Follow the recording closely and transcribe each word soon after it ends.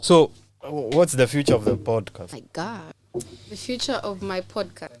So, what's the future of the podcast? My God. The future of my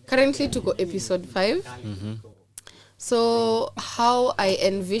podcast. Currently to go episode 5. So how I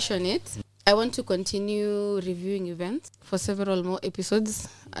envision it, I want to continue reviewing events for several more episodes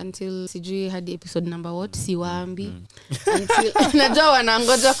until sijui hadi episode number what siwaambi until najua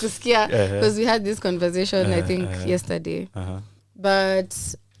wanangoja kusikia because we had this conversation I think yesterday. But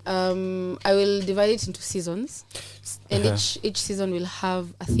I will divide it into seasons and each season will have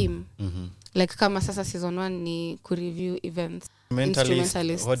a theme. Like kama sasa season 1 ni ku-review events.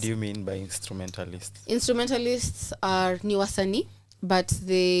 Instrumentalists. What do you mean by instrumentalists? Instrumentalists are ni wasanii, but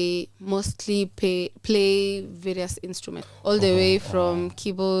they mostly play various instruments. All the way from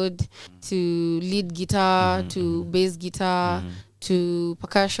keyboard to lead guitar to bass guitar to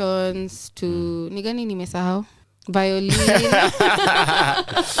percussions to ni gani nimesahau? Violin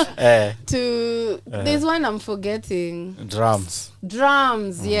to there's one I'm forgetting. Drums,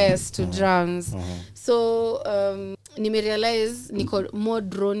 yes, to drums. So nime realize niko more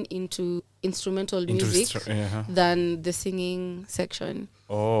drawn into instrumental music than the singing section.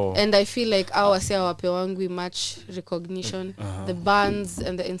 And I feel like our wapewangu much recognition, the bands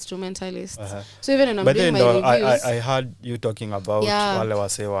and the instrumentalists. So even when I'm doing my reviews, I heard you talking about wale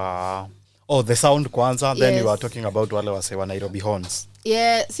wasewa the sound kwanza, then you were talking about wale wasewa Nairobi horns.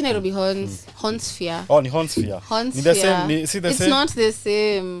 Yeah, si Nairobi horns, Hornsphere. Ni Hornsphere. Ni the same, it's not the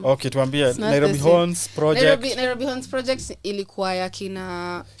same. Okay, tuambie Nairobi Horns project. Nairobi Horns project ilikuwa ya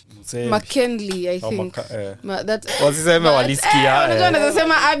kina McKinley, I think. Wasiseme walisikia. Unajua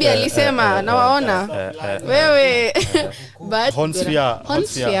nasema Abi alisema na waona. Wewe. But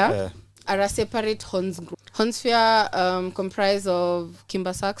Hornsphere are a separate horns group. Hornsphere comprise of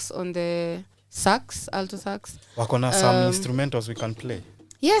Kimber sax on the sax, alto sax. Wakona some instrumentals we can play.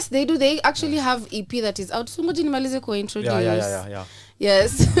 Yes, they do. They actually have EP that is out. So ngoja nimalize ku introduce. Yeah.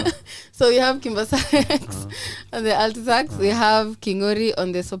 Yes. So we have Kimber sax on the alto sax. We have Kingori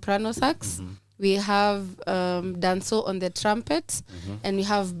on the soprano sax. We have Danso on the trumpet. And we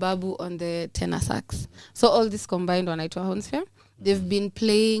have Babu on the tenor sax. So all this combined on Aitwa Hornsphere. They've been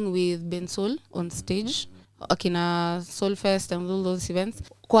playing with Ben Soul on stage, Akina Soul Fest and all those events.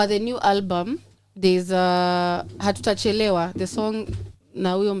 Kwa the new album, there's Hatutachelewa, the song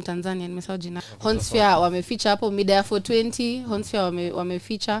na huyo Mtanzania nimesahau jina. Hornsphere wamefeature hapo mida ya 420, Hornsphere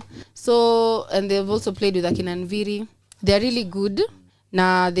wamefeature. So and they've also played with Akina Nviri. They're really good.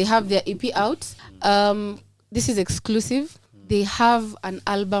 Now they have their EP out. This is exclusive. They have an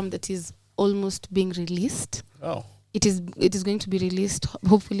album that is almost being released. It is going to be released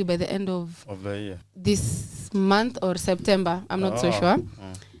hopefully by the end of the year. This month or September. I'm not so sure.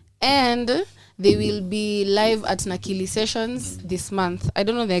 And they will be live at Nakili Sessions this month. I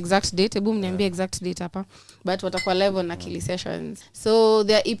don't know the exact date. Ebu mniambie exact date hapa. But watakuwa live on Nakili Sessions. So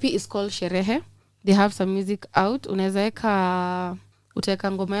their EP is called Sherehe. They have some music out. Unaweza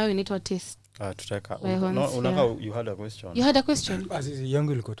utaweka ngoma yao inaitwa Taste. Tutaka. You had a question. You had a question?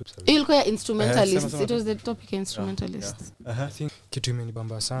 Yangu ilikuwa tu. Ilikuwa ya instrumentalists. It was the topic instrumentalists. I think kitu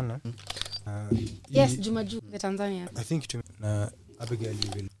imenibamba sana. Yes, Jumaju, the Tanzania. I think na Abigael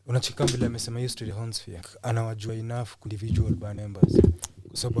will. Unachika bila amesema hiyo story Hornsphere. Anawajua enough individual band members.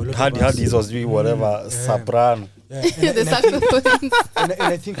 So had these was doing whatever soprano. The saxophones. And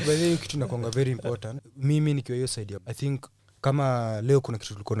I think by the way kitu nakonga very important. Mimi nikiwa hiyo side up. I think kama leo kuna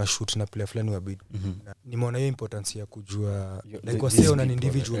kitu tulikuwa na shoot na player fulani wa beat. Nimeona hiyo importance ya kujua like wase on an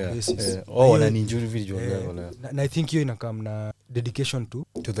individual basis. On an individual level. And I think hiyo inakam na dedication to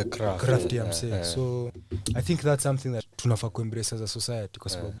the craft I'm saying. So I think that's something that tunafaa kuembrace as a society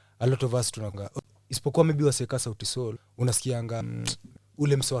because a lot of us tunanga isipokuwa maybe waseka Sauti Sol unasikianga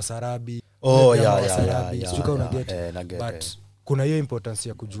ule mso wa Sarabi. Sikuwa unaget. But kuna hiyo importance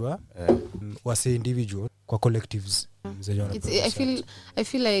ya kujua wase individual kwa collectives. I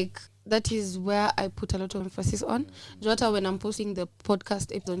feel like that is where I put a lot of emphasis on. Jota, when I'm posting the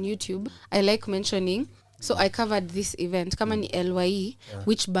podcast on YouTube, I like mentioning. So I covered this event. Kama ni LYE,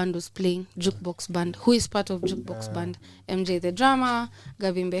 which band was playing? Jukebox Band. Who is part of Jukebox Band? MJ the drummer,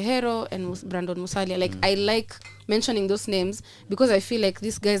 Gavin Behero, and Brandon Musalia. Like I like mentioning those names because I feel like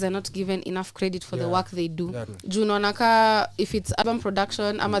these guys are not given enough credit for the work they do. Juno Naka, if it's album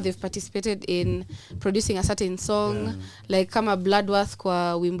production, ama they've participated in producing a certain song, like kama Bloodworth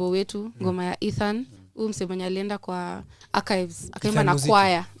kwa Wimbo Wetu, ngoma ya Ethan. Msemanya alienda kwa archives akaimba na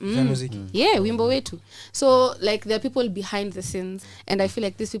choir Wimbo Wetu. So like there are people behind the scenes and I feel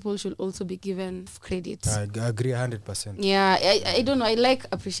like these people should also be given credit. I agree 100%. Yeah, I don't know, I like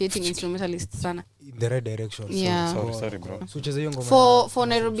appreciating instrumentalists sana. in the right direction. Yeah. Sorry bro. So cheza hiyo ngoma For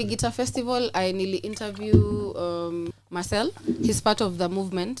Nairobi Guitar Festival, I nearly interview Marcel. He's part of the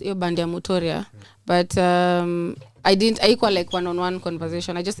movement, yo band ya Mutoria. But I equal like one-on-one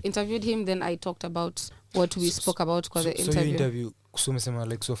conversation. I just interviewed him, then I talked about what we spoke about kwa the interview. So you interview kusumesema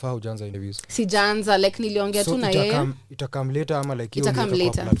like so far hujaanza interviews. Sijaanza like niliongea tu na yeye. Itakam later ama like hiyo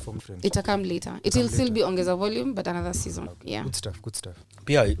platform friends. Itakam later. It will still be Ongeza Volume but another season. Okay. Yeah. Good stuff.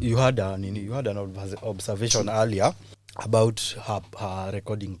 Pia you had an observation earlier about her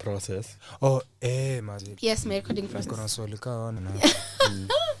recording process. Oh, mazi. Yes, my recording process. Kuna swali kaona.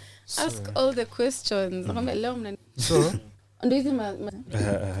 Ask all the questions. Leo mna. So Ndo hizi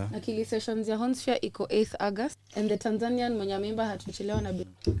akili sessions ya Honsphere iko 8th August and the Tanzanian mwenye member hatuchelewa na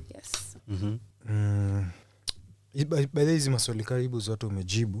yes. By the hizi maswali karibu zote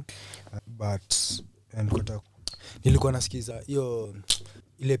umejibu but nilikuwa nasikiza hiyo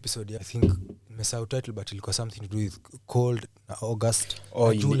ile episode I think nimesahau title but ilikuwa something to do with cold August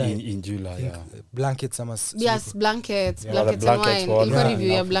or July. In July, yeah. Blankets ama yes, blankets and wine. Ilikuwa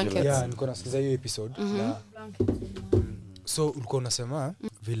review ya blankets. Yeah, nilikuwa nasikiza hiyo episode. So ulikuwa unasema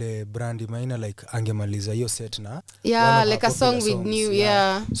vile Brandy Maina like angemaliza hiyo set na like a song with new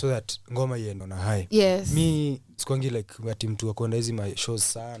so that ngoma iende na high. Yes. Me sikwangi like ati mtu akwenda hizi my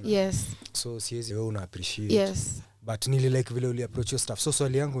shows sana. Yes. So siwezi wewe una appreciate. Yes. But nili like vile uli approach your stuff. So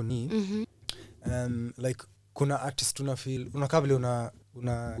swali yangu ni like kuna artist una feel unakaa vile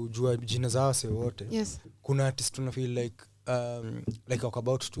unajua jina zao wase wote. Yes. Kuna artist una feel like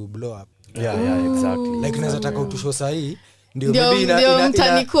about to blow up. Yeah, exactly. Like naweza taka utushow sahi ndio maybe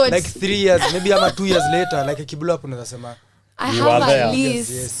like 3 years maybe ama 2 years later like ikiblow up unaweza sema I have a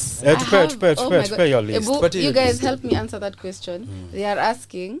list. Yes. Prepare your list. You guys help me answer that question. They are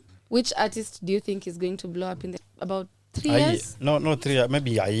asking which artist do you think is going to blow up in about 3 years? No 3 years,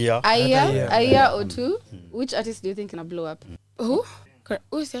 maybe a year. A year or two. Which artist do you think can blow up? Who?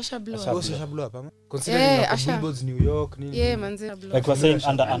 Asha blow up ama considering billboards New York nini. Yeah, manzi blow. Like we're saying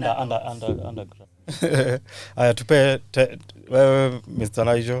underground. Aya tupe Mr.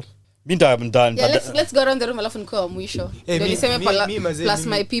 Nigel. Let's go around the room alafu niko mwisho. Ndio niseme plus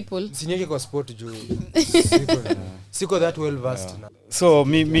my people. Sinyeke kwa sport juu. Siko that well versed na. So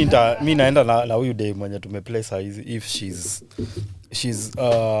mi naenda na huyu day mwenye tumeplay size if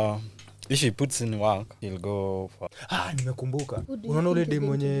if she puts in work he'll go for nimekumbuka unaona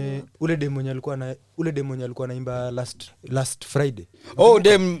ule dem mwenye alikuwa naimba last Friday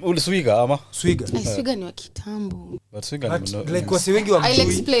dem Swiga ama Swiga Swiga ni wa kitambo but Swiga ni like kwa si wengi wa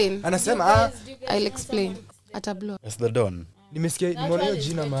mjui anasema I'll explain atablow it's the Don nimesikia nimeona hiyo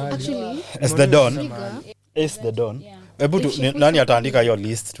jina mahali it's the Don is the Don hebu nani ataandika hiyo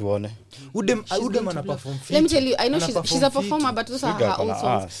list tuone Udem ana perform. Let me tell you, I know she's a performer, but those are her own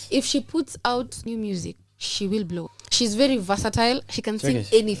songs. If she puts out new music, she will blow. She's very versatile. She can sing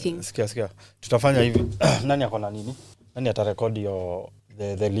anything. Sikia. Tutafanya hivi. Nani akona nini? Nani atarecord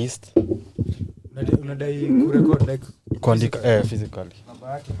the list? Unadai kurecord like kuandika physically.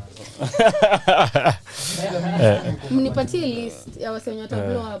 Mnipatie list ya wasanii wata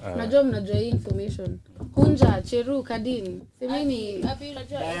blow up. Najua mnajua hii information. Hunja, Cheru, Kadin. Semeni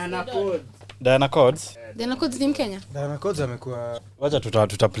Diana Codes ni Mkenya. Diana Codes amekuwa wacha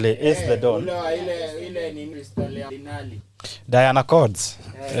tutaplay Ace the Don. Ile ni Crystal Dinali. Diana Codes.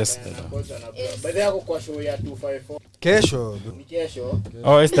 Yes. Baada yako kwa show ya 254. Kesho.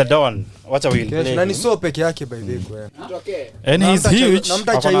 Ace the Don. Wacha we'll play. Na ni so peke yake by the way. And he's huge.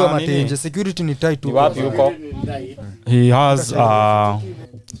 Namtacha hiyo matenje. Security ni tight tu. Wapi huko? He has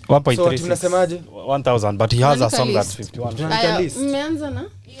 1.3. So tunasemaje? 1000 but he has a song that's 51. Mmeanza na?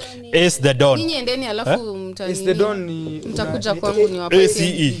 Ace the Don. Ninyi endeni alafu mtani. Ace the Don ni mtakuja kwangu ni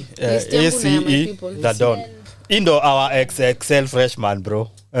wapatie. ACE the Don. Indo our XXL freshman bro.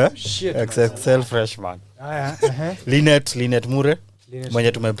 Shit. XXL freshman. Linet Mure.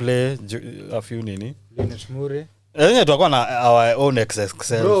 Mwenye tumeplay a few nini. Linet Mure. Tutakuwa na our own XXL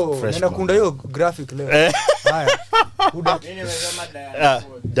freshman. Bro, nakunda hiyo graphic leo. Haya.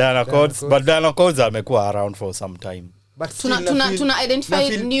 Diana Codes, but Diana Codes amekuwa around for some time. But tuna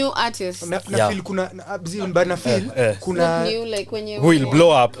identify new artists. Na feel kuna na feel kuna new like when you will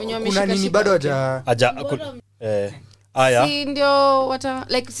blow up. Kuna nini bado haja aya si ndio wata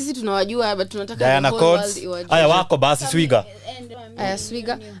like sisi tunawajua but tunataka Diana Codes. Aya wako basi Swiga. Aya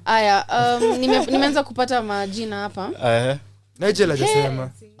Swiga. Aya nimeanza kupata majina hapa. Nigel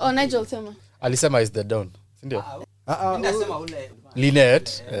hajasema. Nigel sema. Alisema is the Don. Ndio. Ninasema ule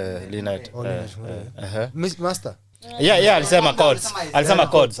Linet. Master. Yeah, alisema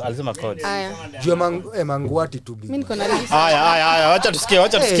codes. Jua manguati tu big. Mimi niko na list. Haya, wacha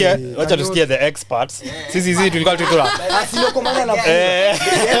tusikie the experts. Sisi tulikuwa Sio kwa maana na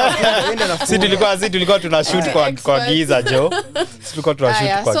tulikuwa tuna shoot kwa giza jo. Tulikuwa tuna shoot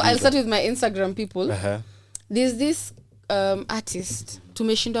kwa giza. So I'll start with my Instagram people. There's this artist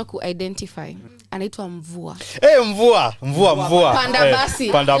tumeshindwa ku-identify. Anaitwa Mvua. Mvua. Panda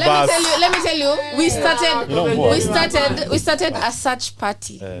basi. Let me tell you, we started a search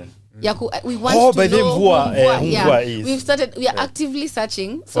party. We want to know Mvua. We are actively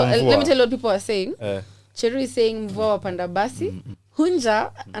searching. So let me tell you what people are saying. Cheru is saying Mvua wa Panda basi.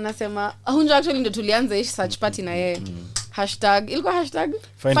 Hunja anasema actually ndio tulianza hii search party na yeye. Ilikuwa hashtag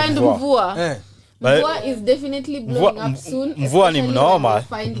find Mvua. Mvua is definitely blowing up soon. Mvua ni mnoma.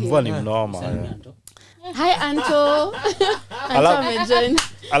 Hi Anto. Anto amejoin.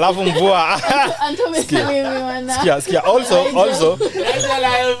 Alafu Mvua. Anto amesalimia. Sikia also.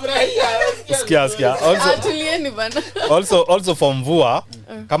 Sikia. Tulieni bana. Also for Mvua,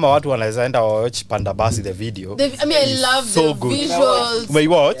 kama watu wanaweza enda watch Panda basi the video. I love so the good. visuals. May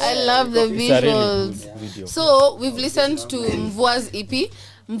watch? I love the visuals. Video. So we've listened to Mvua's EP.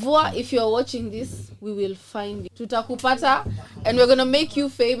 Mvua, if you are watching this, we will find you. Tutakupata and we're going to make you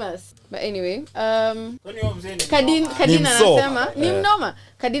famous. But anyway, Kadin anasema ni mnoma.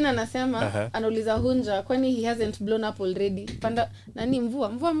 Kadin anasema anauliza Hunja kwani he hasn't blown up already. Panda nani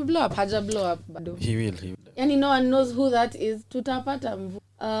Mvua ameblow up, haja blow up bado. He will. Yani no one knows who that is. Tutapata Mvua.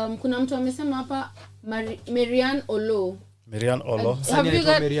 Kuna mtu amesema hapa Marianne Olo. Have you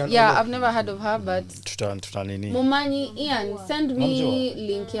got I've never heard of her, but tuta nini Momanyi Ian, send me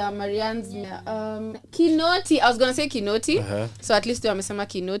link ya Marianne's Kinoti. I was going to say Kinoti. So at least wamesema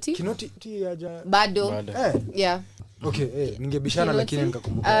Kinoti bado. Yeah. Okay, ningebishana lakini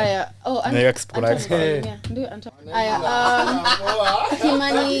nikakumbuka. Ndio Anto.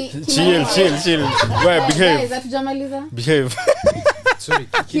 Kimani chill. Where behave. Behave. Sorry.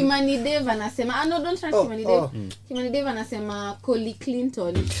 Kimani Dev anasema no, don't trust Kimani Dev. Kimani Dev anasema Collie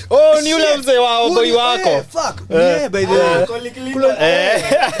Clinton. Oh, ni ule mzee wa boy wako. Fuck. Yeah, by the way. Collie Clinton.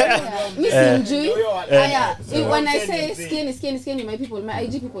 Mimi sijui. When I say skinny my people, my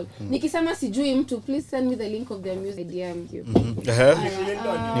IG people. Nikisema sijui mtu, please send me the link of their music DM you.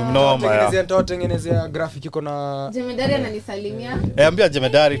 Ni mnoma ya. Nitatengenezea graphic iko na Jemedari ananisalimia. Ambia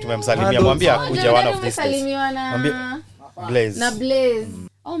Jemedari tumemsalimia, mwambie akuje one of these days. Mwambie Blaze.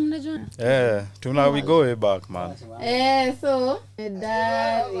 Oh, mnajua? we go way back, man. So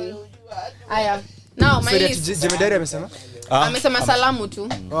Jemedari. Now my list. Jemedari amesema? Amesema salamu tu.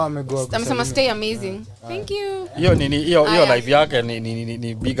 Amesema stay amazing. Thank you. Hiyo live yake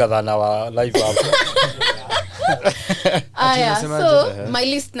ni bigger than our live hapa. So my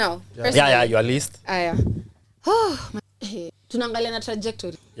list now. Your list. Tunaangalia na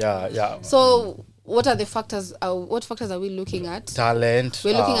trajectory. So what are the factors? What factors are we looking at? Talent.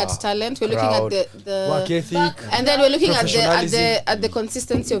 We're looking at talent. We're looking at the work ethic, and then we're looking at the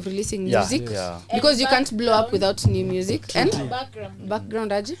consistency of releasing music. Because you can't blow up without new music. And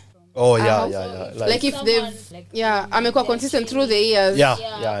background aje? Oh yeah. Like if they've amekuwa consistent through the years. Yeah.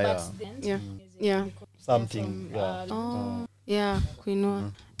 Something.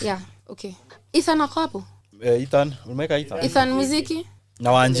 Kuinua. Okay. Ethan ako hapo? Ethan, umeka Ethan. Ethan muziki?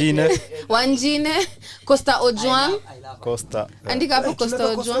 Na Wanjine, Costa Ojwang. Andika hapo Costa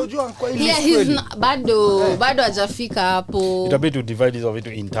Ojwang. Yeah, he's bado hajafika hapo. Itabidi to divide hizo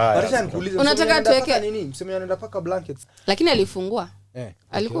vitu entire. Unataka tuweke nini? Mseme anaenda paka blankets. Lakini alifungua.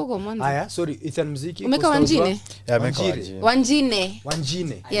 Alikuwa kwa mwanzo. Haya, sorry, Ethan muziki. Umeka Wanjine? Wanjine.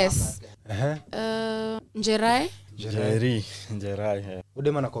 Yes. Njerai.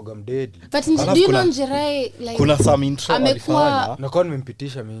 Udema na koga mdedi. But do you know Njerai like kuna some intro alifanya. Nakuwa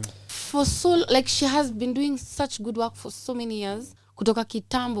nimempitisha mimi. For so like she has been doing such good work for so many years. Kutoka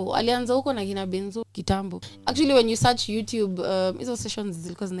kitambo. Alianza huko na kina Benzo kitambo. Actually when you search YouTube hizo sessions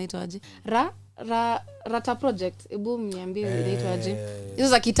zilikuwa zinaitwa aje? Rata project. Ebu mniambie inaitwa aje? Hizo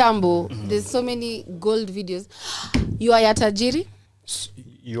za kitambo. There's so many gold videos. You are tajiri?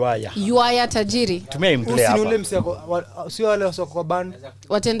 Yuaya tajiri. Tumia implay hapa. Ule mseko sio wale wasio kwa band.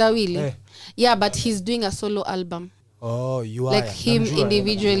 Watendawili. Yeah, but he's doing a solo album. Oh, Yuaya. Like him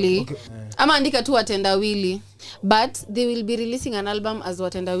individually. Okay. Ama andika tu Watendawili. But they will be releasing an album as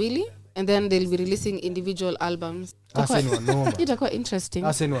Watendawili and then they'll be releasing individual albums. Itakuwa interesting.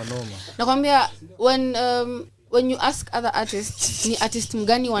 Nakwambia when you ask other artists, ni artist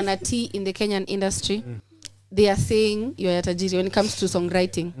mgani wanatii in the Kenyan industry? They are saying you are tajiri when it comes to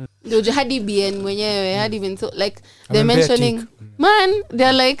songwriting. Ndio hadi BN mwenyewe hadi even so like they're mentioning man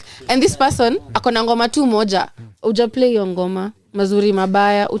they're like and this person akona ngoma tu moja uja play hiyo ngoma mazuri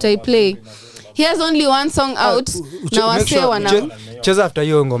mabaya utaiplay. He has only one song out na wasee wana cheza after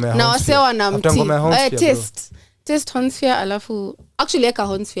hiyo ngoma ya na wasee wana mti test Honsphere alafu actually eka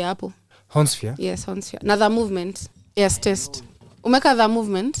Honsphere hapo. Honsphere? Yes, Honsphere. Na The Movement. Yes, test. Umeka The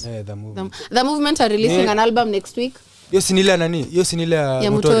Movement? Yeah, The Movement. The Movement are releasing an album next week. Hiyo si nile nani? Hiyo si nile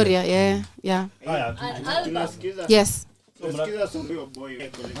ya Mutoria. Yeah. Tunasikiza. Yes. Tunasikiza Sumbio Boy.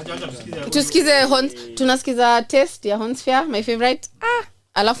 Tunasikiza test ya Honsphere, my favorite.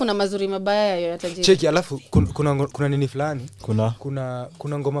 Alafu na mazuri mabaya ya Tajiri. Cheki alafu kuna nini fulani?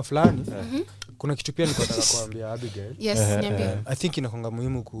 Kuna ngoma fulani. Kuna kitu pia niko nataka kuambia Abigail. Yes, niambie. I think inakonga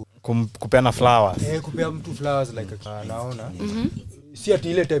muhimu kupeana flowers. Kupea mtu flowers like naona. Si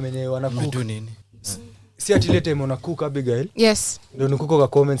ati ile time yenyewe wanacook nini? Si ati ile time wanacook Abigail. Yes. Ndio nikuko kwa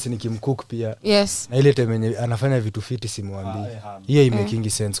comments nikimcook pia. Yes. Na ile time yenyewe anafanya vitu fiti simwambii. Hiyo imekingi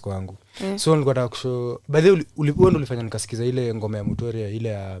sense kwangu. So nilikuwa nataka kushow. By the way ulifanya nikasikiza ile ngoma ya Mutoria ile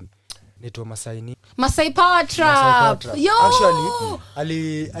ya Neto Masai Power Trap. Yo.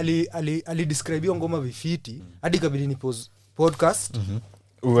 Actually ali describe hiyo ngoma vifiti hadi kabidi ni pause podcast.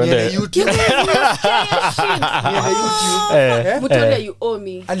 Uende YouTube. Mutoria you owe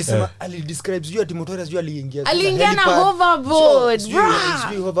me. Alisema describes you ati Mutoria sio aliingia na hoverboard.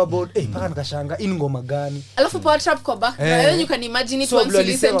 Sio hoverboard. Paka nikashanga in ngoma gani? Alafu Power Trap kwa back. Then you can imagine it once you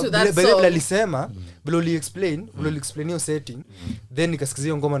listen to that song. Bila alisema Bloli explain your setting, then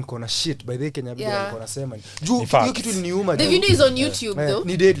nikasikizia ngoma nikaona shit by the Kenya Abigail nikaona sema juu hiyo kitu iliniuma. The video is on YouTube though.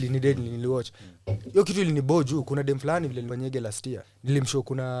 Ni deadly niliwatch. Hiyo kitu ilinibo juu kuna dem fulani vile nilifanyege last year. Nilimshow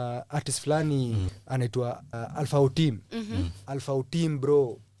kuna artist fulani anaitwa Alpha Team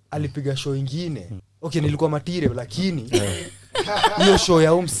bro. Alipiga show nyingine. Okay nilikuwa material lakini hiyo show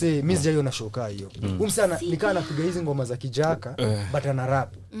ya Umse mimi sijaiona show kaa hiyo. Umse nikaa anapiga hizi ngoma za kijaka but ana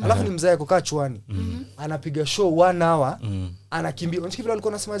rap. Alafu ni mzee kukaa chwani. Anapiga show 1 hour anakimbia. Unachiki vile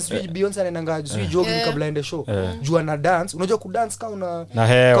alikuwa anasema sijui Beyonce anaenda sijui jogging kabla aende show. Juu ana dance. Unajua ku dance kama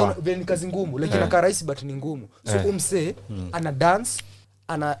vile ni kazi ngumu lakini aka rahisi but ni ngumu. So Umse ana dance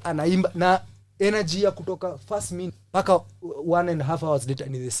anaimba na energy ya kutoka first minute paka 1.5 hours later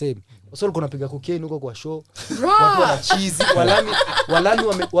ni the same. So alikuwa anapiga cocaine huko kwa show. Watu wana cheese, walami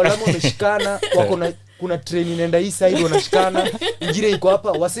wameshikana, wako na kuna train inaenda hii side wanashikana, ingine iko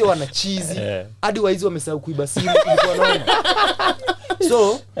hapa, wase wana cheese. Hadi waizi wamesahau kuiba simu ilikuwa naona.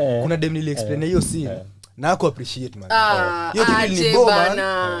 So kuna dem nili explain hiyo scene. Na ako appreciate man. Hiyo kitu ni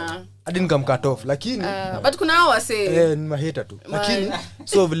bomba. Hadi nikamcut off lakini but kuna hao wase ni maheta tu. Lakini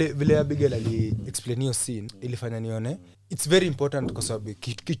so vile Abigail ali explain hiyo scene ilifanya nione it's very important kwa sababu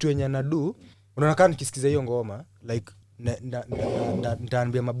kitu yenye anadu unaona kama nikisikiza hiyo ngoma like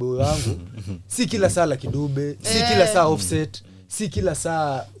nitaambia maboyo wangu si kila saa la Kidube, si kila saa Offset, si kila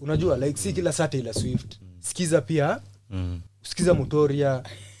saa unajua like si kila saa Taylor Swift. Sikiza pia sikiza Mutoria,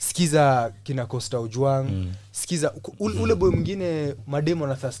 sikiza kina Costa Ojwang, sikiza ule boy mwingine mademo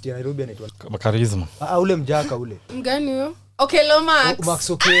na thirsty ya Nairobi anaitwa Charisma. Ule mjaka ule. Mgani huyo? Okay, Max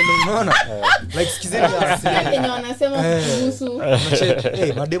Okelo, unaona? Like sikizeni yenye wanasema kuhusu.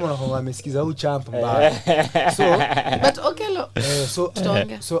 Mademo na kama amesikiza huyu champ mbaya. So but Okelo.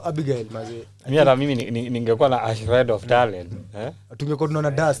 So Abigail maze. Mimi ningekuwa na a shred of talent, tungekuwa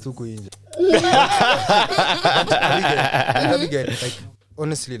tunaona dust huko nje. Abigail like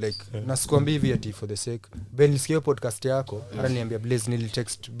honestly like nasikwambia hivi ati for the sake Ben nisikie podcast yako hata niambia Blaze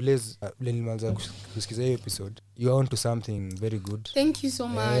nilitext Blaze nilianza kusikiza hiyo episode you are on to something very good. Thank you so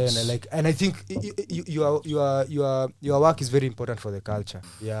much. And I think your work is very important for the culture.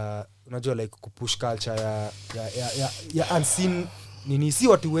 Unajua like kupush culture ya unseen nini si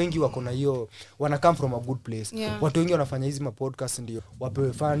watu wengi wako na hiyo wana come from a good place. Watu wengi wanafanya hizi ma podcast ndio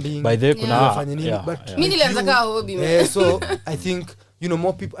wapewe funding by the kuna wafanye nini but mimi nilianza kama hobby so I think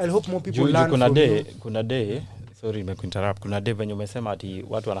more people I hope more people learn kuna day sorry nimekuinterrupt. Kuna day venye umesema ati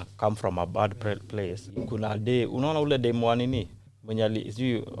watu wana come from a bad place. Kuna day unaona ule day mwanini mwenye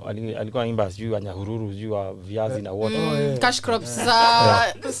alikuwa imba sijui Anyahururu sijui wa viazi na wote cash crops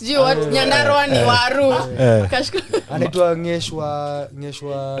za sijui what Nyandarua ni waru cash anaitwa ngeshwa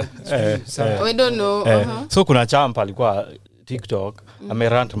we don't know so kuna champ alikuwa TikTok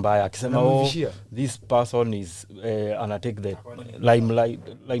amerant mbaya akisema this person is ana take the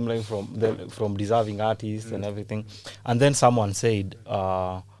limelight from deserving artists and everything, and then someone said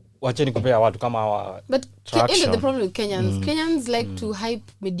wacheni kupea watu kama hawa. But the problem with Kenyans like to hype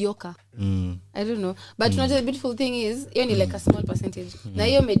mediocre. I don't know, but the beautiful thing is only like a small percentage. Na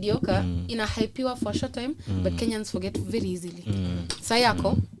hiyo mediocre ina hypewa for a short time, but Kenyans forget very easily.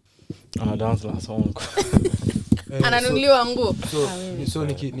 Sayako ana dance la song ananuliwa nguo. So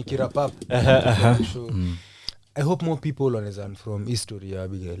nikirap up I hope more people wanaweza from history ya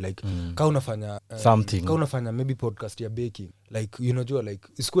Abigail like kama unafanya something kama unafanya maybe podcast ya baking like you know like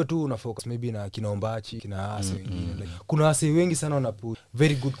isikue tu una focus maybe na kinaombachi kina ase wengine like kuna ase wengi sana wanapu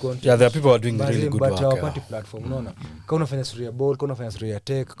very good content. Yeah, there are people who are doing really good work. But our party platform unaona kama unafanya story ya ball, kama unafanya story ya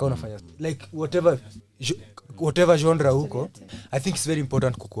tech, kama unafanya like whatever genre huko. I think it's very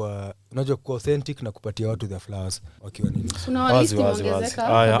important kukua unajua kuwa authentic na kupatia watu their flowers wakiwa nini. Kuna walisti ongezeka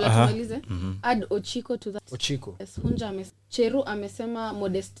kabla tumalize. Add Ochiko to that. Ochiko. Yes, Hunja Cheru amesema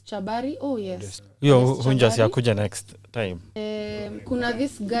Modest Chabari. Oh yes. Yo Hunja si akuja next time. Kuna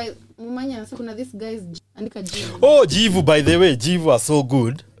this guy Mumanya kuna this guys andika Jivu. Oh Jivu, by the way, Jivu are so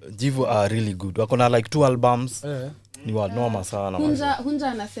good. Jivu are really good. Wako na like 2 albums. Ni wa noma sana.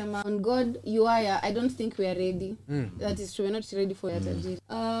 Hunja anasema on God you are I don't think we are ready. That is true, we're not ready for that.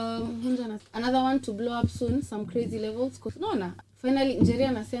 Hunja another one to blow up soon, some crazy levels. No. Finally Njeri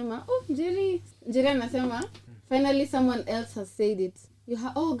anasema Njeri anasema finally someone else has said it.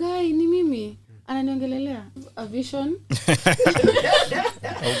 Oh guy ni mimi. Ananiongelelea a vision.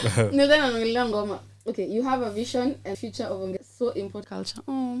 Ndio anaongelea ngoma. Okay, you have a vision and future of so important culture.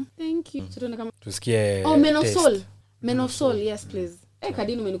 Oh, thank you. Tusikie. Oh, Men of Soul, yes please.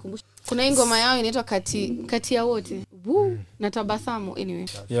 Kadini umenikumbusha. Kuna ngoma yao inaitwa kati ya wote. Woo, na tabasamu anyway.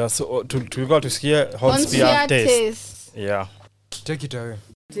 Yeah, so tulikuwa tusikie Hot Spear Taste. Yeah. Take it away.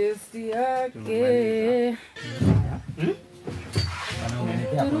 Taste yake.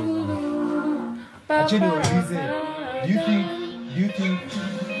 Actually, do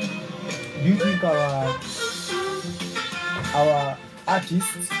you think our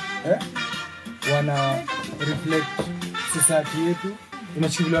artists wana reflect society yetu?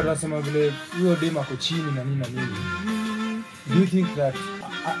 Unachukulia wanasema vile huyo dem ako chini na nini. Do you think that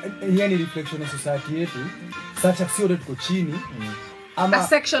any reflection of society yetu such as sio tuko chini a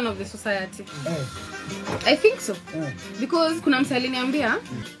section of the society? I think so. Because kuna msali niambia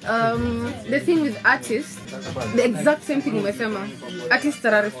the thing with artists, the exact same thing umesema. Artists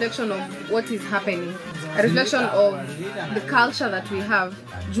are a reflection of what is happening, a reflection of the culture that we have.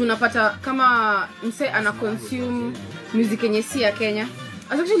 Juu unapata kama mse ana consume music yenye si ya Kenya.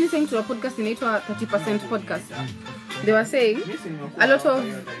 I was actually listening to a podcast inaitwa 30% podcast. They were saying a lot of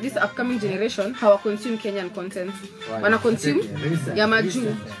this upcoming generation how consume Kenyan content. Wana consume ya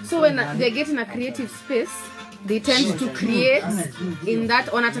majuu. So when they get in a creative space, they tend to create in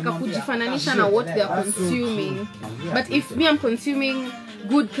that wanataka kujifananisha na what they are consuming. But if me I'm consuming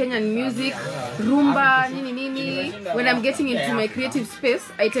good Kenyan music, rumba, nini, when I'm getting into my creative space,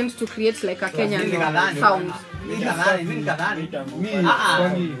 I tend to create like a Kenyan sound.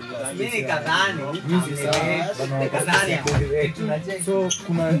 So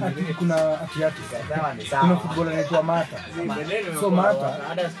kuna kuna footballer anaitwa Mata. So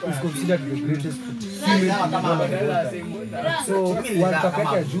Mata is considered the greatest female footballer. So World Cup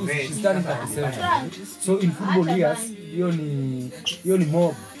yake juzi she's turning 37. So in football years hiyo ni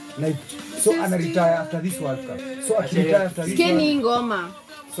mob like so ana retire after this World Cup. So retire after this ngoma.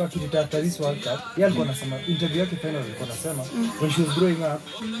 So after this World Cup, yeye alikuwa anasema interview yake final alikuwa anasema when she was growing up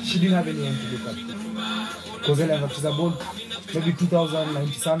she didn't have anyone to look up to. Because then after the ball maybe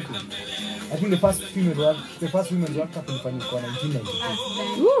 2090 something. I think the first women's World Cup ilifanyika kwa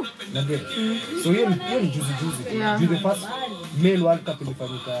 1992. Ndio. So hiyo ni juzi. Yeah. The first male World Cup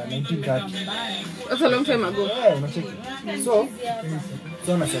ilifanyika 1930. That's a long time ago. Yeah, unacheki. So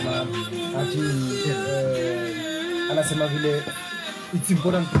anasema anasema vile it's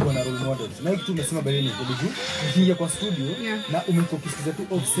important kuwa na role models. Na hiyo tumesema bali ni kudu. Ukiingia kwa studio na umekopisikiza tu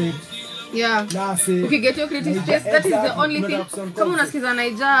offset. Yeah. Get your creative space. That is the only thing. Kama unasikiza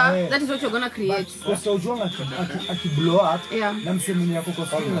Naija, that is what you're gonna create. Costa Ujwang aki blow up na msemo yako kwa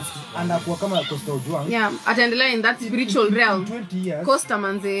studio anakuwa kama Costa Ujwang. Yeah, ataendelea in that spiritual realm. 20 years. Costa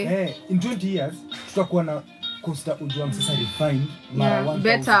manze. In 20 years tutakuwa na Costa Ujwang sasa refined mara 1000.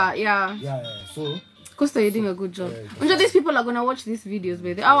 Better, yeah. So Costa, you're doing a good job. Unajua these people are gonna watch these videos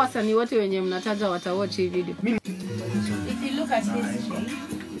by the hours and wote wenye mnataja watawatch hii video. If you look at history,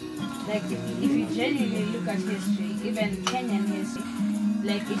 like if you genuinely look at history, even Kenyan history,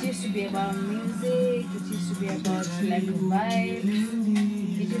 like it used to be about music, it used to be about like vibes,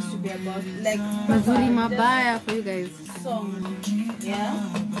 it used to be about like mazuri mabaya for you guys. Song, yeah.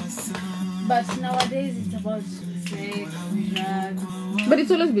 But nowadays it's about sex, drugs. But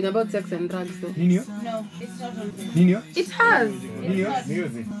it's always been about sex and drugs though. Nino? No, it's not always. Nino? It has.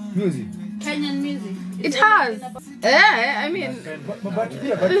 Music. Kenyan music. It has. I mean. But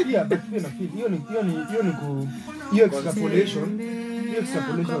yeah, hiyo extrapolation.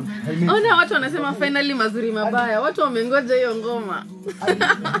 Ona watu wanasema finally mazuri mabaya. Watu wamengoja hiyo ngoma.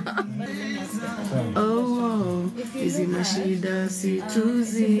 Oh, hizi mashida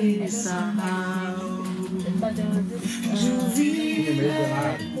situzisahau. Juzi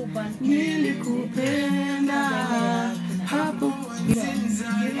nilikupenda hapo.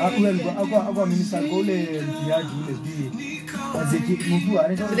 Hapo mimi sasa ule mtiaji ule bi. Aziki mtu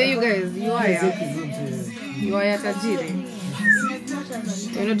anaitwa. There you guys, you are tajiri.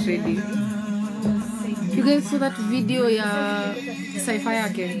 You're not ready. You guys saw that video ya sci-fi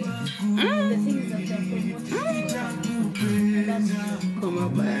yake? Kama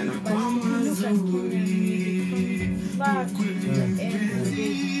bana.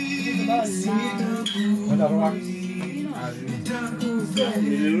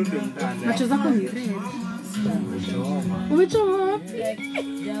 Macho zako ni red. Umechoma wapi?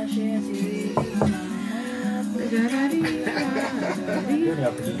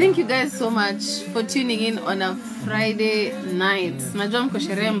 Thank you guys so much for tuning in on a Friday night. Najua mko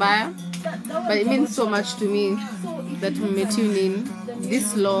sherehe mbaya, but it means so much to me that we tune in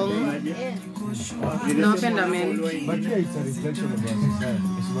this long. Nawapenda man. But yeah, it's a reflection of our society.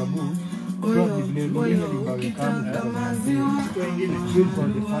 Probably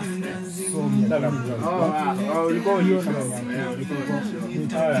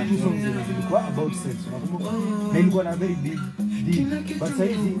about sex. Nilikuwa na very big deal. But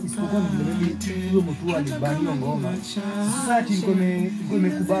saizi isipokuwa mimi huyo mtu alibania ngoma. Society iko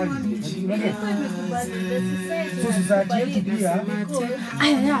imekubali. So society yetu pia.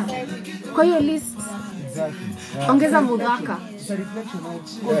 Aya. Kwa hiyo list. Ongeza mudhaka.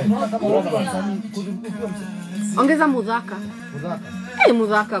 Ongeza mudhaka.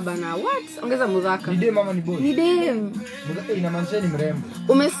 Mudhaka bana. What? Ongeza mudhaka. Ni dem mama ni boy. Ni dem. Mudhaka inamaanisha ni mrembo.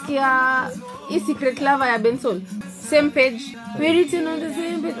 Umesikia hii secret lover ya Benson? Same page. We written on the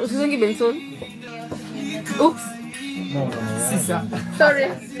same page. Usizongi Benson. Oops. No. Sisa. Sorry.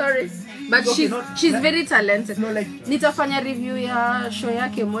 But she's very talented. Nitafanya review ya show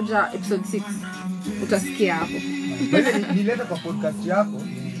yake moja episode 6. Utasikia hapo. Nileta kwa podcast yako.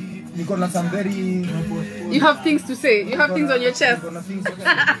 Niko na some very You have things to say. You have things on your chest.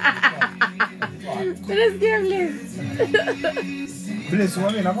 Let's get this. Please,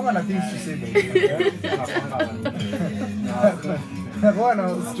 woman, nakonga na things to say. Nakonga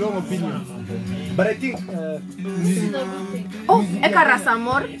na strong opinion. But I think Eka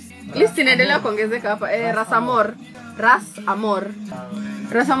Rasamor. List inaendelea kuongezeka hapa.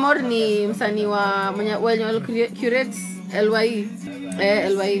 Rasamor ni msanii wa wenye curate LYE.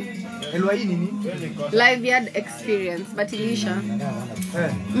 LYE nini? Live yard experience but ilisha.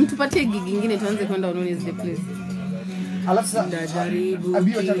 Mtupatie gig nyingine tuanze kwenda Unoni is the place. Alafu sasa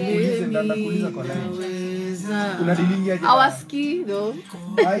Abigael atakuuliza ndanda kuuliza kwa nani? Unadilingia aje? Awaski though.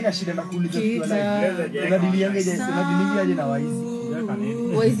 Haina shida na kuuliza kwa nani. Unadilingia aje na waizi?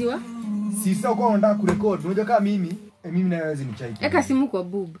 Waizi wa? Si sasa kwa unataka kurecord. Unajua kama mimi naweza ni chai. Eka simu kwa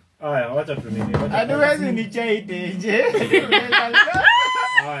boob. Haya, wacha tu nini. Hatuwezi ni chai nje.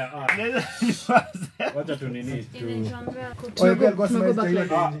 Haya. Wacha tu nini tu. Oye, alikuwa sema chai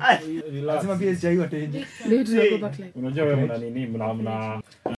yote nje. Lazima pia chai yote nje. Leo tunago back like. Unajua wewe mna nini mna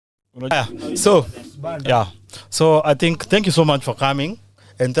So I think thank you so much for coming,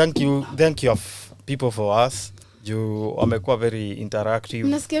 and thank you people for us. You wamekuwa very interactive.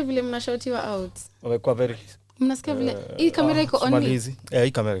 Mnasikia vile mnashoutiwa out. Wamekuwa very mnasikia vile hii kamera iko on me.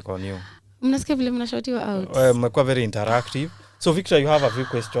 Hii kamera iko on you. Mnasikia vile mnashoutiwa out. Wamekuwa very interactive. So Victor, you have a few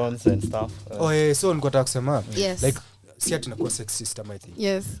questions and stuff. So nilikuwa nataka kusema Yes. like si ati nakuwa sex system I think.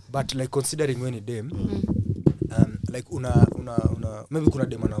 Yes. But like considering when dem like una maybe kuna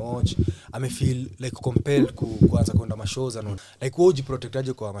dem ana watch ame feel like compelled kuanza kwenda ma shows and like wewe ujiprotect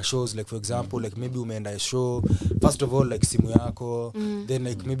aje kwa ma shows, like for example like maybe umeenda show first of all like simu yako then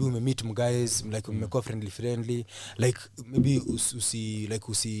like maybe meet guys like umekuwa friendly like maybe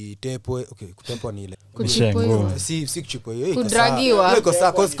usitepwe kutepwa ni ile si kuchipwa hiyo iko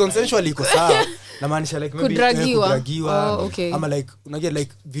sawa cause consensually iko sawa na maanisha like maybe kudragiwa ama like unaget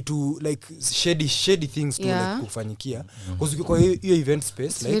like vitu like shady things to like kufanyikia cause kwa hiyo event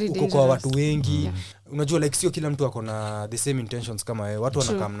space like uko kwa watu wengi unajua like sio kila mtu ako na the same intentions kama wewe, watu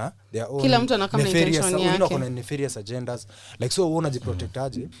wanakamna their own, kila mtu anakamna intention yake, wengine wako na nefarious agendas like so unaji protect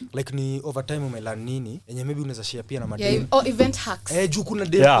aje like ni over time umelearn nini yenye maybe unaweza share pia na madem event hacks juu kuna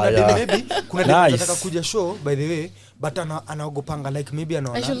dem maybe kuna dem anataka kuja show by the way but anaogopanga like maybe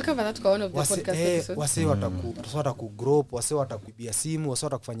anaona I should cover that kwa one of the podcast episodes wase wataku wase watakubia simu wase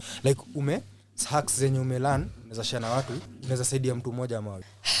watakufanya like hacks zenye umelan unaweza share na watu unaweza saidia mtu mmoja ama wewe.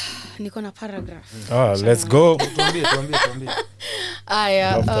 Niko na paragraph. Let's go. Tuambie.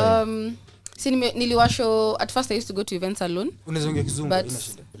 Aya niliwasho at first I used to go to events alone. Unaweza ongea kizungu ina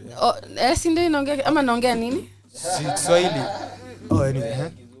shida. Si ndio naongea ama naongea nini? Swahili.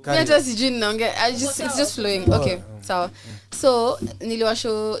 Anyway, Hata sijui naongea. It's just flowing. Okay. So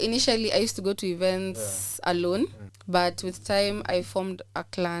niliwasho initially I used to go to events alone. But with time I formed a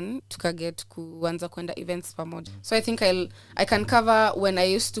clan tukaget kuanza kwenda events pamoja. So I think I can cover when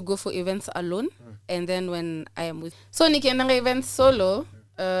I used to go for events alone and then when I am with. So nikienda events solo,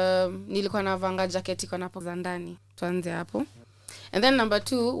 nilikuwa navanga jacket iko napo za ndani. Tuanze hapo. And then number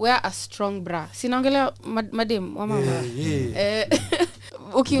 2, wear a strong bra. Sinaongelea madem wa mama.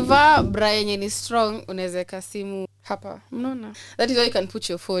 Ukivaa bra yenye ni strong unaweza kasimu hapa. Mnaona? That is why you can put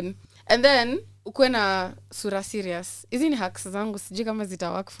your phone. And then ukuwe na sura serious. Hizi ni hacks zangu, sijui kama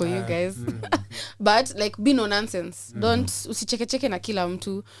zita work for you guys. But like be no nonsense. Don't usichekecheke na kila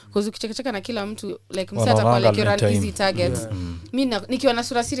mtu because ukichekecheka na kila mtu like msata kwa like you're an easy target. Mimi nikiwa na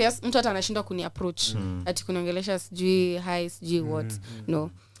sura serious mtu hata anashindwa kuni approach. Ati kuniongelesha sijui hi sijui what.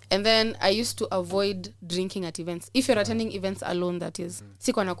 No. And then I used to avoid drinking at events. If you're attending events alone, that is.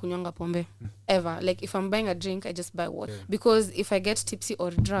 Siko na kunywanga pombe. Ever. Like if I'm buying a drink, I just buy water. Because if I get tipsy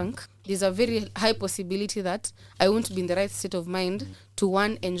or drunk, there's a very high possibility that I won't be in the right state of mind to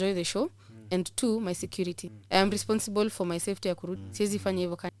 1, enjoy the show, and 2, my security. I am responsible for my safety ya kurudi. Siwezi fanya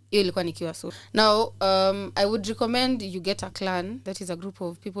hivyo kani. Hiyo ilikuwa nikiwa so. Now, I would recommend you get a clan. That is a group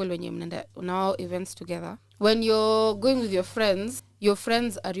of people when you mnaenda now events together. When you're going with your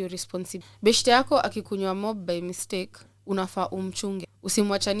friends are your responsibility. Beshte yako akikunywa mob by mistake, unafaa umchunge.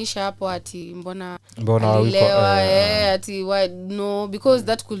 Usimwachanisha hapo ati mbona alilewa ati why no, because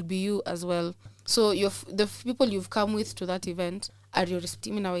that could be you as well. So the people you've come with to that event are your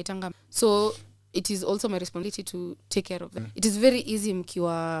responsibility. So it is also my responsibility to take care of them. It is very easy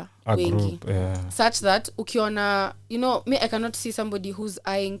mkiwa wengi. Such that ukiona, you know, me I cannot see somebody who's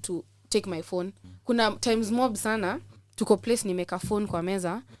eyeing to take my phone. Kuna times mob sana tuko place nimeka phone kwa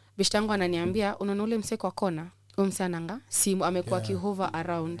meza, bishtangu ananiambia unaona ule mse kwa kona, umsananga simu amekuwa kihover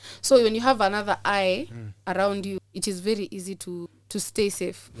around. So when you have another eye around you, it is very easy to stay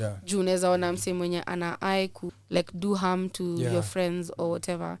safe. Juu unaweza ona mse mwenye ana eye ku like do harm to your friends or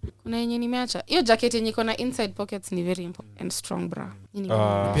whatever. Kuna yenye nimeacha. Hiyo jacket yenye iko na inside pockets ni very important and strong bra.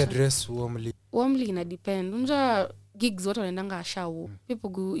 Pia dress warmly ina depend. Unja gigs wote wanaendanga ashawo.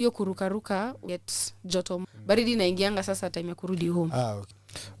 People hiyo kurukaruka get joto. Baridi inaingianga sasa time ya kurudi home.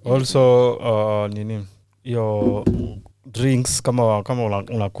 Okay. Also nini your drinks kama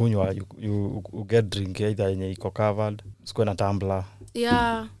unakunywa you get drink either yenye iko covered, sikuwa na tumbler.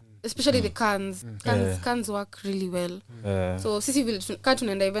 Yeah, especially the cans. Cans work really well. So sisi vile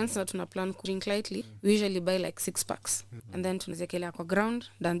tunaenda events na tuna plan to drink lightly, we usually buy like 6 packs and then tunazekelea kwa ground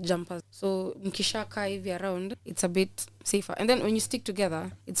then jumpers. So mkishaka hivi around, it's a bit safer. And then when you stick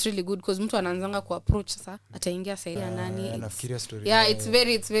together, it's really good because mtu anaanzanga ku approach sasa ataingia side ya nani.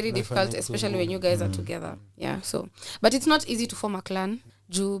 It's very difficult especially when you guys are together. Yeah, so but it's not easy to form a clan.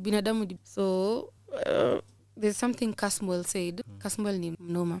 Juu binadamu so there's something Kasmuel said. Kasmuel ni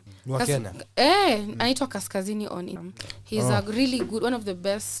mnoma. Anaitwa Kaskazini on it. He's a really good, one of the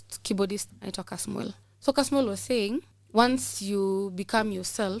best keyboardists. Anaitwa Kasmuel. So Kasmuel was saying, once you become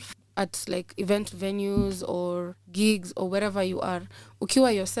yourself at like event venues or gigs or wherever you are,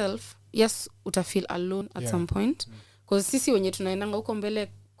 ukiwa yourself, yes, utafeel alone at some point. Because sisi wenye tunaendanga huko mbele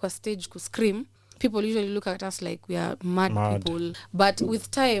kwa stage ku scream, people usually look at us like we are mad people. But with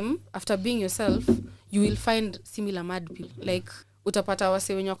time, after being yourself, you will find similar mad people. Like utapata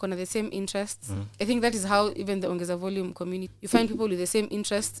wase wenye wako na the same interests. I think that is how even the Ongeza Volume community, you find people with the same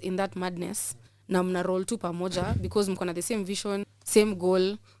interests in that madness. Na mna roll tu pamoja because mko na the same vision, same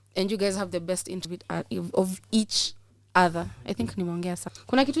goal, and you guys have the best interest of each other. I think nimeongea sana.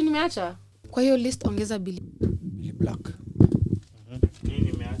 Kuna kitu nimeacha kwa hiyo list. Ongeza Billy Black.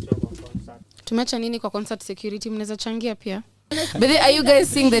 Nini nimeacha kwa concert? Tumeacha nini kwa concert security? Mnaweza changia pia. But are you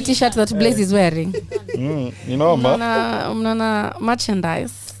guys seeing the t-shirt that Blaze is wearing? You know, mnana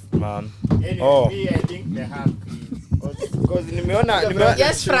merchandise. Man. Anyway, I think the hack because nimeona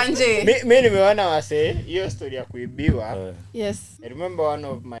yes Franje. Mimi nimeona wase hiyo story ya kuibiwa. Yes. I remember one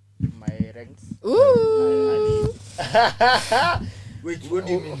of my ranks. Ooh. What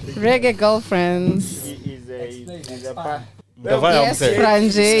do you mean? Reggae girlfriends. He's a Yes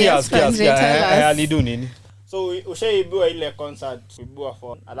Franje. Yes Franje. Alidu nini? So ushaibiwa ile concert, kuibiwa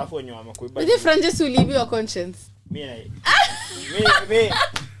phone. Alafu wenye wamekuiba. Is it Franje ulibiwa conscience? Me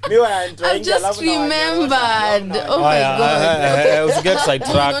when I'm trying to just remembered. Oh my god. Let's get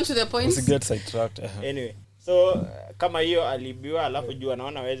sidetracked. On to the point. Let's get sidetracked. Anyway, so kama hiyo alibiwa alafu juu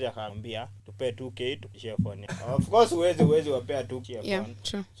anaona weze akamwambia tupe 2k tukishia phone. Of course uweze wapea 2k phone. Yeah,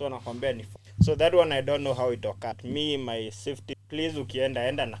 true. So nakwambia ni So that one I don't know how it occurred. Me, my safety, please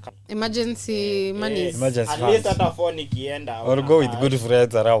ukienda na emergency money. Emergency at least hata phone ikienda or go with good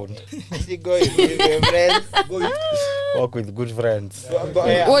friends around. Go with your friends. Walk with good friends.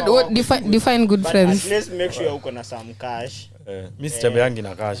 What define good friends? At least make sure uko na some cash. Mimi sitembeangi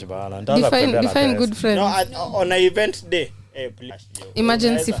na cash bana. Define good friends. No, on an event day. Please.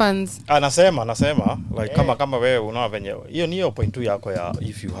 Emergency funds. Anasema like kama wewe unaona venye hiyo point tu yako ya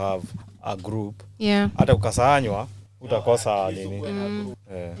if you have a group. Yeah. Hata ukasanywa utakosa nini.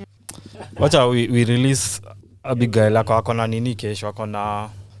 Wacha we release Abigael ako na nini kesho, ako na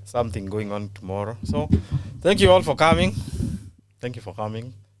something going on tomorrow. So thank you all for coming. Thank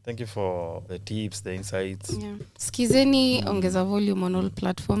you for the tips, the insights. Yeah. Skizeni Ongeza Volume on all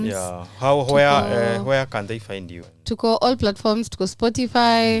platforms. Yeah. Where can they find you? Tuko all platforms, tuko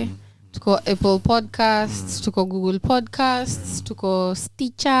Spotify, tuko Apple Podcasts, tuko Google Podcasts, tuko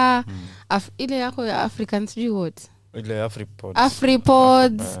Stitcher, ile yako ya Africans do what? Ile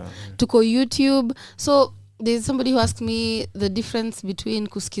Afripods, tuko YouTube. So there's somebody who asked me the difference between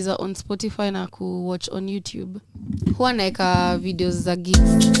kusikiza on Spotify na watch on YouTube. Huwa naeka videos za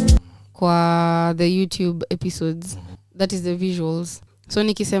gigs kwa the YouTube episodes. That is the visuals. So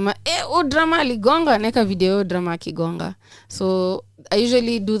nikisema drama aligonga, naeka video drama akigonga. So I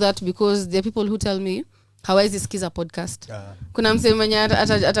usually do that because there are people who tell me hawezi sikiza podcast. Kuna msee mwenye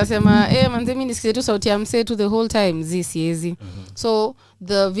atasema manze mimi nisikize tu sauti ya msee tu the whole time siezi. So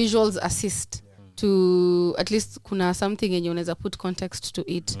the visuals assist to at least kuna something yenye unaweza put context to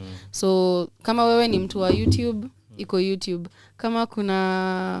it. So kama wewe ni mtu wa YouTube, iko YouTube. Kama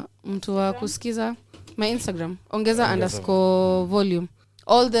kuna mtu wa kusikiza, my Instagram ongeza_volume.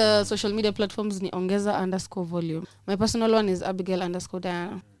 All the social media platforms ni ongeza_volume. My personal one is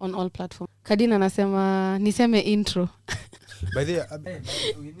Abigail_Diana on all platforms. Kadina anasema niseme intro. By the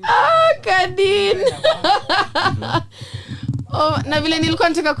Kadin. Na vile nilikuwa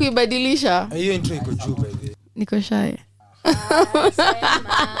nataka kuibadilisha. Hiyo intro iko juu by the. Niko shy.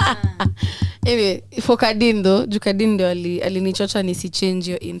 Anyway, for Kadin though, Kadin ndo alinichocha nisi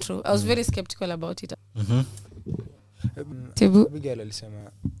change your intro. I was very skeptical about it. Tebu Abigail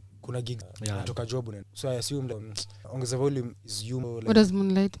alisema kuna gig kutoka job nene. So I assume Ongeza Volume is you like, what does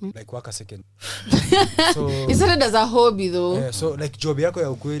moonlight mean? Like work a second. So it started as a hobby though. So like job yako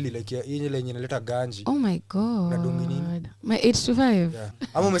ya ukweli like yenye inaleta ganji. Oh my god. Unadungi nini? My 8 to 5. Yeah.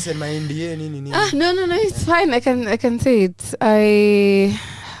 Ama umesema NDA nini? No, it's fine. I can say it.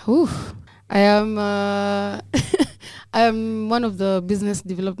 I am one of the business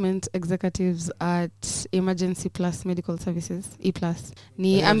development executives at Emergency Plus Medical Services, E+.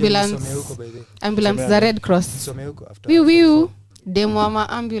 Ni ambulance za Red Cross. Wiu Demwama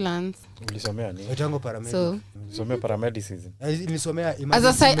ambulance. Nilisomea nini? Etango paramedic. So nilisomea paramedicine. Nilisomea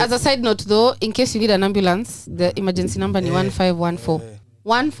as a side note though, in case you need an ambulance, the emergency number ni 1514.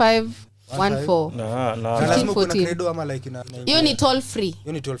 1514. Na lazima kuna credo ama like na hiyo ni toll free.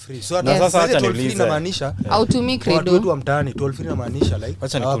 So na sasa acha niulize inamaanisha autumii credo. Watu wa mtaani toll free inamaanisha like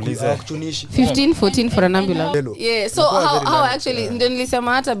acha nikuulize 1514 for an ambulance. Yeah, so how actually ndio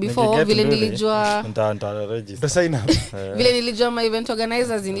nilisema hata before vile nilijua nita register sign up. Vile nilijua my event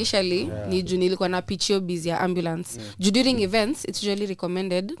organizers initially ni juu nilikuwa na pitch busy ya ambulance. During events it's usually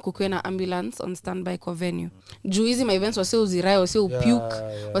recommended kukuwe na ambulance on standby kwa venue. Juu hizi my events wase uzirai wase upuke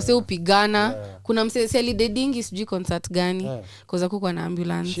wase upiga kuna mseli dedingi sijui concert gani koza kuko na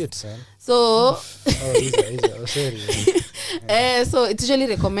ambulance. Shit son. So sorry. So it's usually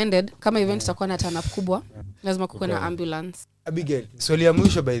recommended kama event itakuwa na turn up kubwa lazima kuko na ambulance. Abigail, swali ya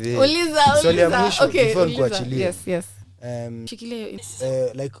mwisho by the way. Swali ya mwisho before kuachilia. Yes. Shikilia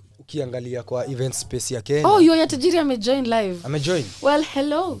like ukiangalia kwa event space ya Kenya. Oh, yo tajiri amejoin live. Amejoin. Well,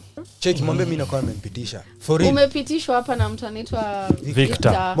 hello. Check mwambie mimi nakuwa nimempitisha. For real. Umepitishwa hapa na mtu anaitwa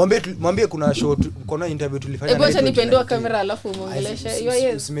Victor. Mwambie kuna show kuna interview tulifanya. Hebu acha nipendua kamera alafu muongeleshe.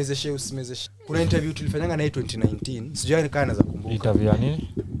 Yes. Usimezeshe. Kuna interview tulifanyanga na 2019. Sijui kama naweza kumbuka. Interview ya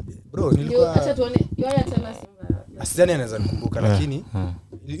nini? Bro, nilikuwa acha tuone. Yoya tena Asijani anaweza nikumbuka lakini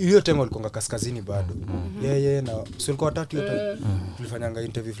hiyo time walikuwa kaskazini bado. Yeye na sio kwa tatu yote tulifanyanga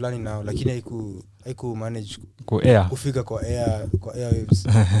interview fulani nao lakini haiku manage kufika kwa airwaves.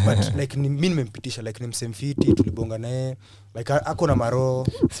 But like mimi nimempitisha like nimsemfiti tulibonga naye like ako na maro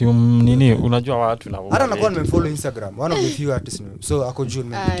si nini unajua watu na hata nakuwa nimemfollow Instagram one of the few artists so ako June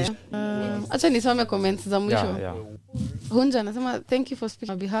nimempitisha. Acha nisome comments za mwisho. Yeah. Hunja anasema thank you for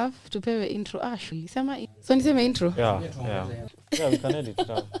speaking on behalf tupewe intro. Sema so niseme intro. Yeah, we can edit it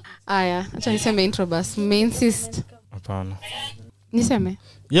out. Aya, acha niseme intro bas. Main insist. Hapana. Niseme?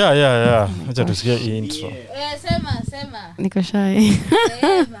 Yeah. Acha tusikie intro. Sema. Niko shy.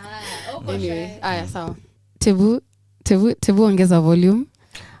 Sema. Anyway, aya sawa. Tebu ongeza volume.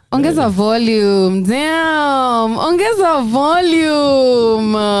 Ongeza volume. Damn. Ongeza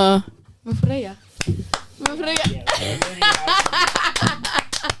volume. Mfurahia.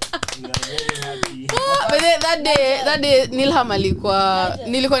 But that day Nilham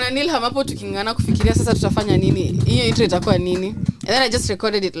nilikuwa na Nilham hapo tukingana kufikiria sasa tutafanya nini. Hiyo intro itakuwa nini? And then I just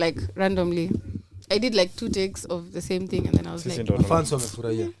recorded it like randomly. I did like 2 takes of the same thing and then I was like fans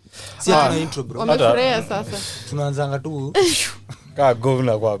wamefurahia. Si ana intro bro. Wamefurahia sasa. Tunaanzanga tu Ka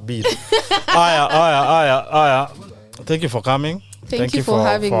governor kwa beat. Aya. Thank you for coming. Thank you for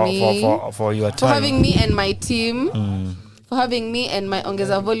having me. For your time. For having me and my team. For having me and my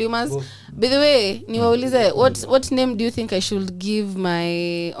Ongeza Volumers. By the way, niwaulize what name do you think I should give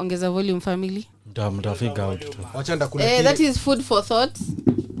my Ongeza Volume family? Mtafika out tu. Wachanda kuna That is food for thought.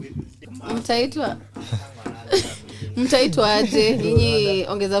 Mtaitwa aje nyinyi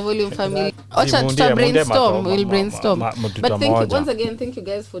Ongeza Volume family? Acha tuta brainstorm. We'll brainstorm. But once again, thank you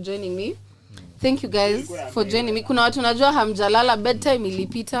guys for joining me. Kuna watu najua hamjalala, bedtime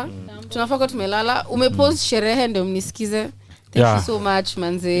ilipita. Tunafaka tumelala. Umepost sherehe ndio mnisikize. Thank you so much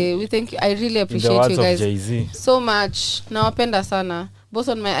manze. We thank you. I really appreciate you guys so much. Nawapenda sana. Both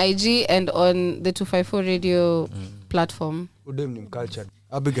on my IG and on the 254.Radio platform. Udem ni culture.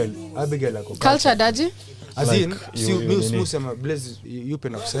 Abigael ako culture daji? As in, you sema Blaze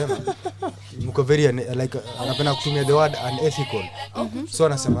yupenda kusema mko very like anapenda kutumia the word unethical. So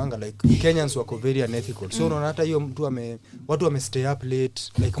anasemanga like Kenyans wako very unethical. So unaona hata hiyo watu wame stay up late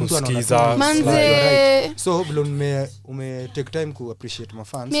like mtu anaona manze. So vile ume take time ku appreciate my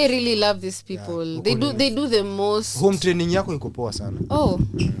fans. I really love these people. Yeah, they do the most. Home training yako iko poa sana. Oh.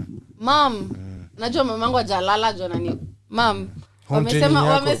 Mom. Najua mamangu ajalala jona ni. Mom.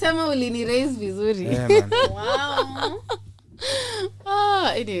 Wamesema ulini raise vizuri. Yeah, man. Wow.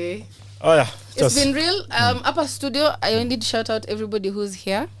 Anyway. Oh yeah. It's been real. Upper studio, I need to shout out everybody who's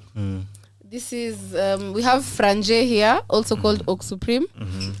here. This is we have Franje here, also called Oak Supreme.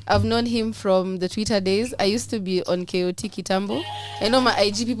 I've known him from the Twitter days. I used to be on KOT Kitambo. I know my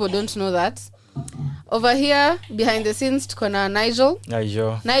IG people don't know that. Over here behind the scenes tukona Nigel.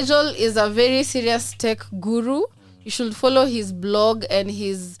 Nigel is a very serious tech guru. You should follow his blog and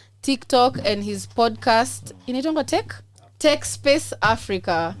his TikTok and his podcast. Inaitwa Tech Space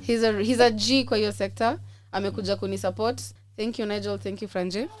Africa. He's a G kwa hiyo sector. Amekuja kuni support. Thank you Nigel, thank you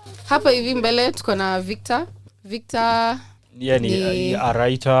Franje. Hapa hivi mbele tuko na Victor. Ni a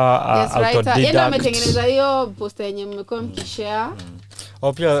writer, autodidact. Yeye ametengeneza hiyo poster yenye mmekuwa mkishare.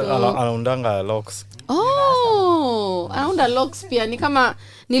 Pia anaundanga locks. Anaunda locks pia. Ni kama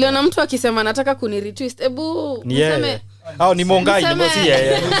niliona mtu akisema nataka kuni retweet. Ebu niseme ni Mongai ni mosi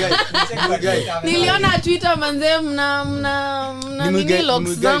yeye. Niliona Twitter manze mna nini locks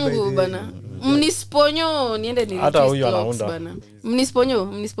zangu bana. Mnisponyo niende ni retweet locks bana.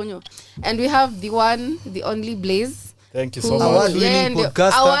 Mnisponyo. And we have the one, the only Blaze. Thank you so much.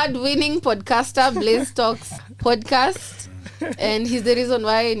 Award-winning podcaster Blaze Talks podcast. And he's the reason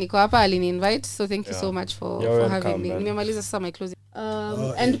why niko hapa alini-invite. So thank you so much for having me. Nimemaliza sasa my closing.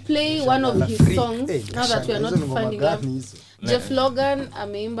 And play one of his songs now that we are not finding out. Jeff Logan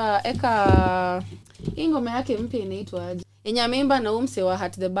ameimba eka ingoma yake mpya inaitwa aje. Yenye ameimba na umse wa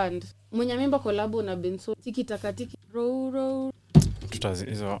Hat the Band. Mwenye ameimba collab na Benso Tiki Takatiki row.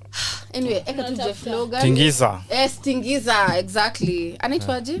 Tutazizo. Anyway, eka tu Jeff Logan. Tingiza. Yes, Tingiza, exactly.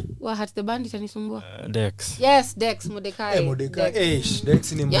 Anaitwaje? Wa Hat the Band itanisumbua. Dex. Yes, Dex Modekai.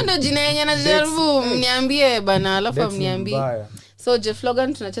 Dex ni Yondo jina yenye najaribu mniambie bana, alafu mniambie. So Jeff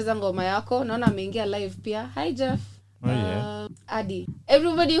Logan tunacheza ngoma yako. Naona ameingia live pia. Hi Jeff. Adi.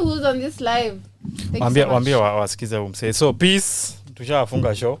 Everybody who's on this live. Waambie wasikize umse. So peace.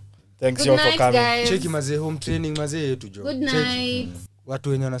 Tushafunga show. Thanks you for coming. Cheki mazee home training mazee yetu jo. Good night. Watu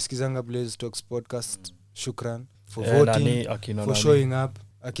wenye wanasikizanga Blaze Talks podcast. Shukran for voting. For showing up.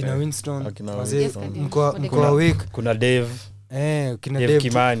 Akina Winston. Mazee mko awake. Kuna Dave. Kina Dave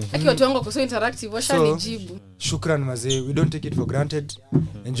Kimani. Watu wangu kwa so interactive washa nijibu. Shukran mazee. We don't take it for granted.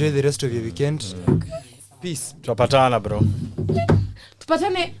 Enjoy the rest of your weekend. Peace. Tupatana bro.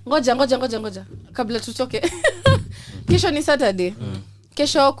 Tupatane. Ngoja kabla tutoke. Kesho ni Saturday.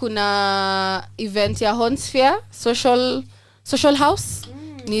 Kesho kuna event ya Honsphere social house.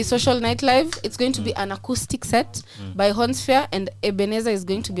 Ni social night live. It's going to be an acoustic set by Honsphere, and Ebenezer is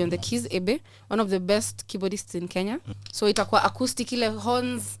going to be on the keys. Ebe, one of the best keyboardists in Kenya. So itakuwa acoustic, ile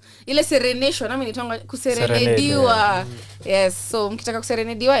horns, ile serenation, nami nitonga kuserenediwa. Yes, so mkitaka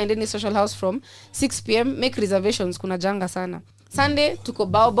kuserenediwa, and then the social house from 6 p.m. Make reservations, kuna janga sana. Sunday tuko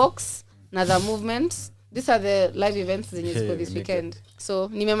Bao Box na The Movement. These are the live events zenye ziko this weekend. So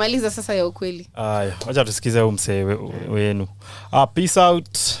nimemaliza sasa ya ukweli. Aya, acha tusikize huyu msee wenu. Peace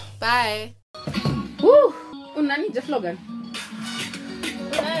out. Bye. Woo! Unani Jeff Logan?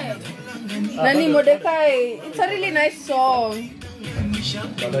 Nani Mordecai? It's a really nice song.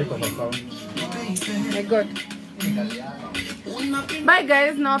 My God. Bye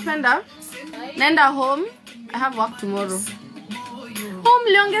guys, nawapenda. Nenda home. I have work tomorrow.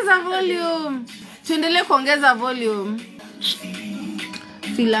 Home liongeza volume. Tuendelee kuongeza volume.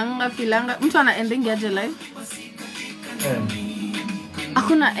 Filanga. Mtu ana ending aje live?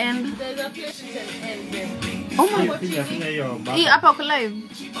 Hakuna end. Oh my God. Hii hapa uko live.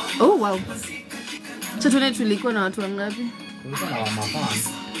 Oh wow. Chatone tulikuwa na watu wangapi? Kulikuwa na mafans.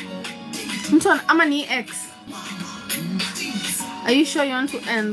 Mtu ama ni X. Are you sure you want to end?